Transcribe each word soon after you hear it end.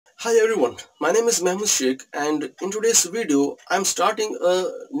Hi everyone, my name is Mehmood Sheikh, and in today's video I'm starting a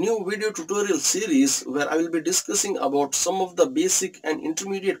new video tutorial series where I will be discussing about some of the basic and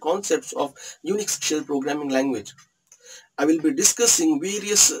intermediate concepts of Unix shell programming language. I will be discussing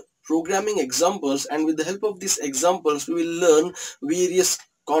various programming examples, and with the help of these examples we will learn various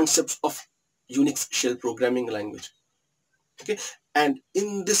concepts of Unix shell programming language. Okay, and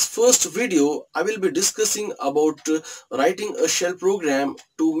in this first video I will be discussing about writing a shell program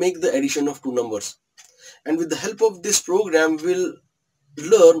to make the addition of two numbers, and with the help of this program we'll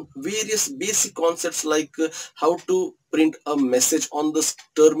learn various basic concepts like how to print a message on the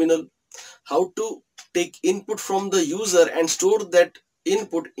terminal, how to take input from the user and store that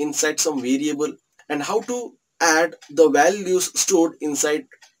input inside some variable, and how to add the values stored inside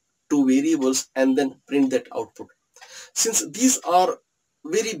two variables and then print that output. Since these are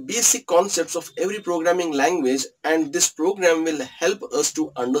very basic concepts of every programming language, and this program will help us to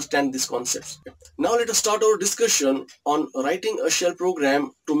understand these concepts. Now let us start our discussion on writing a shell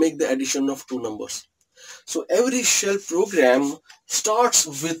program to make the addition of two numbers. So every shell program starts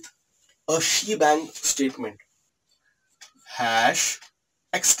with a shebang statement. Hash,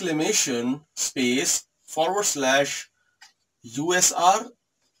 exclamation, space, /usr,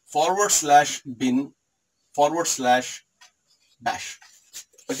 /bin, /bash.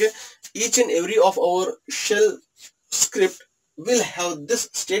 Okay, each and every of our shell script will have this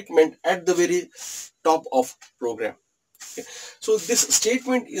statement at the very top of program. Okay, so this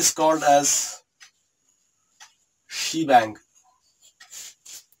statement is called as shebang.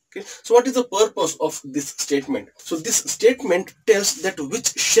 Okay, so what is the purpose of this statement? So this statement tells that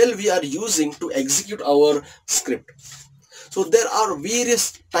which shell we are using to execute our script. So there are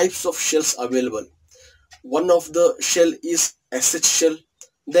various types of shells available. One of the shell is sh shell.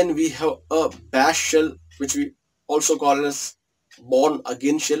 Then we have a bash shell, which we also call as born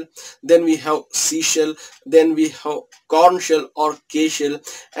again shell. Then we have C shell. Then we have corn shell or K shell,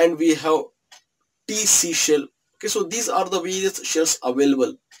 and we have TC shell. Okay, so these are the various shells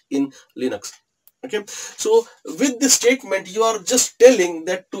available in Linux. Okay, so with this statement you are just telling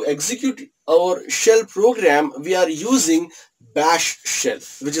that to execute our shell program we are using bash shell,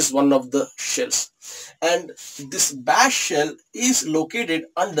 which is one of the shells, and this bash shell is located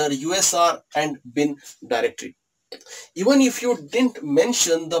under usr and bin directory. Even if you didn't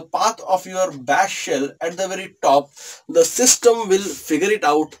mention the path of your bash shell at the very top, the system will figure it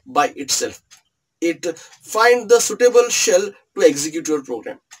out by itself. It find the suitable shell to execute your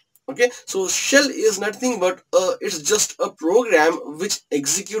program. Okay, so shell is nothing but it's just a program which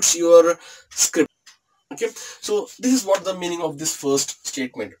executes your script. Okay, so this is what the meaning of this first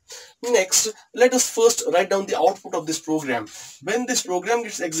statement. Next, let us first write down the output of this program. When this program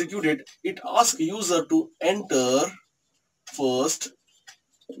gets executed, it asks user to enter first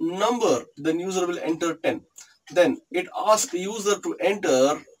number, then user will enter 10. Then it asks user to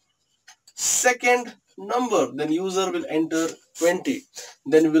enter second number, then user will enter 20.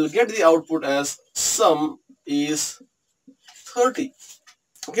 Then we'll get the output as sum is 30.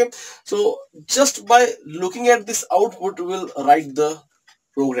 Okay, so just by looking at this output we'll write the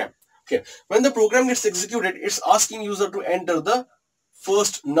program. Okay, when the program gets executed, it's asking user to enter the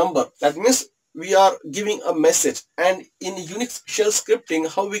first number. That means we are giving a message, and in Unix shell scripting,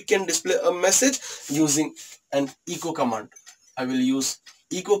 how we can display a message? Using an echo command. I will use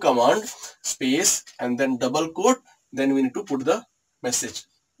echo command space and then double quote, then we need to put the message,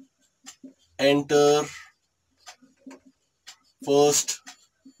 enter first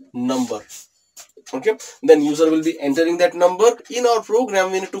number. Okay, then user will be entering that number. In our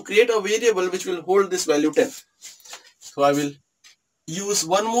program we need to create a variable which will hold this value 10. So I will use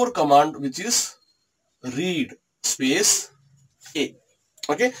one more command, which is read space a.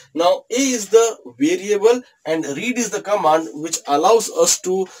 Okay, now a is the variable and read is the command which allows us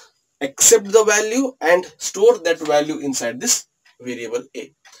to accept the value and store that value inside this variable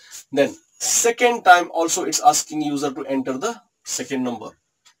a. Then second time also it's asking user to enter the second number.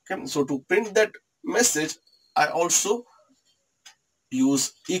 Okay, so to print that message I also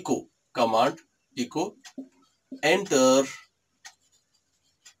use echo command, echo enter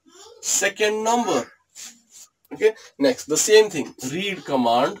second number. Okay, next the same thing, read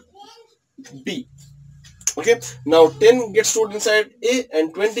command b. Okay, now 10 gets stored inside a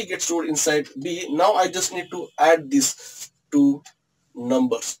and 20 gets stored inside b. Now I just need to add these two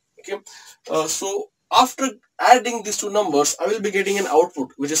numbers. Okay, so after adding these two numbers I will be getting an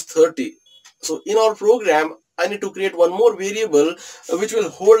output which is 30. So in our program I need to create one more variable which will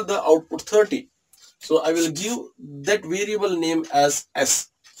hold the output 30. So I will give that variable name as s.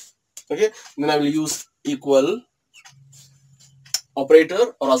 Okay, then I will use equal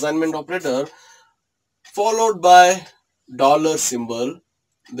operator or assignment operator followed by dollar symbol,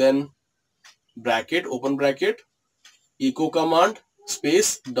 then bracket, open bracket, echo command,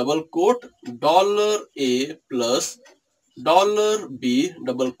 space, double quote, $A plus $B,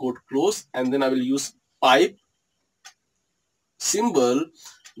 double quote close, and then I will use pipe symbol,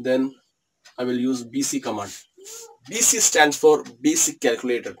 then I will use BC command. BC stands for basic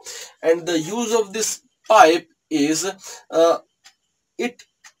calculator, and the use of this pipe is it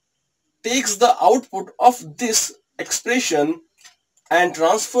takes the output of this expression and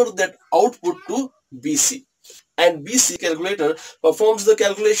transfer that output to BC, and BC calculator performs the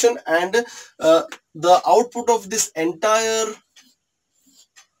calculation, and the output of this entire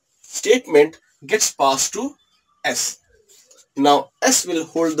statement gets passed to S. Now S will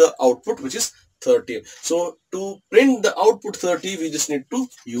hold the output, which is 13. So to print the output 30, we just need to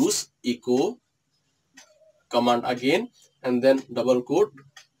use echo command again, and then double quote,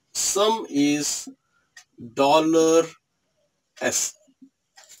 sum is $S.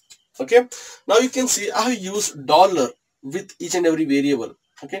 Okay, now you can see I have used dollar with each and every variable.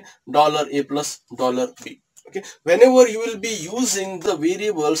 Okay, $A plus $B. Okay, whenever you will be using the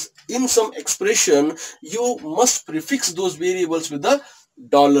variables in some expression, you must prefix those variables with the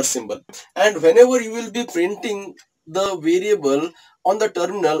dollar symbol, and whenever you will be printing the variable on the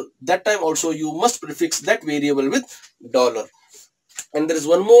terminal, that time also you must prefix that variable with dollar. And there is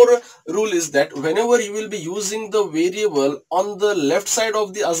one more rule, is that whenever you will be using the variable on the left side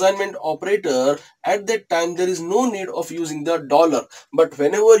of the assignment operator, at that time there is no need of using the dollar. But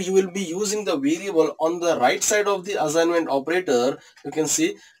whenever you will be using the variable on the right side of the assignment operator, you can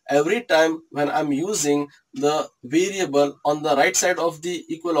see every time when I'm using the variable on the right side of the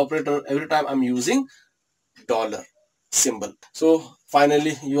equal operator, every time I'm using dollar symbol. So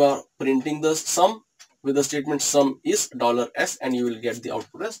finally you are printing the sum with the statement sum is $S, and you will get the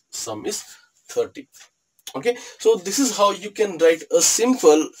output as sum is 30. Okay, so this is how you can write a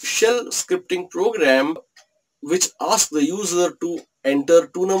simple shell scripting program which asks the user to enter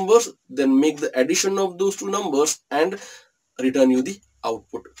two numbers, then make the addition of those two numbers and return you the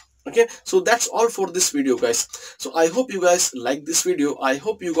output. Okay, so that's all for this video, guys. So I hope you guys like this video. I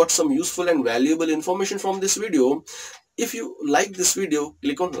hope you got some useful and valuable information from this video. If you like this video,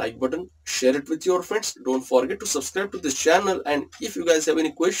 click on like button, share it with your friends. Don't forget to subscribe to this channel, and if you guys have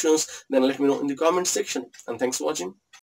any questions, then let me know in the comment section. And thanks for watching.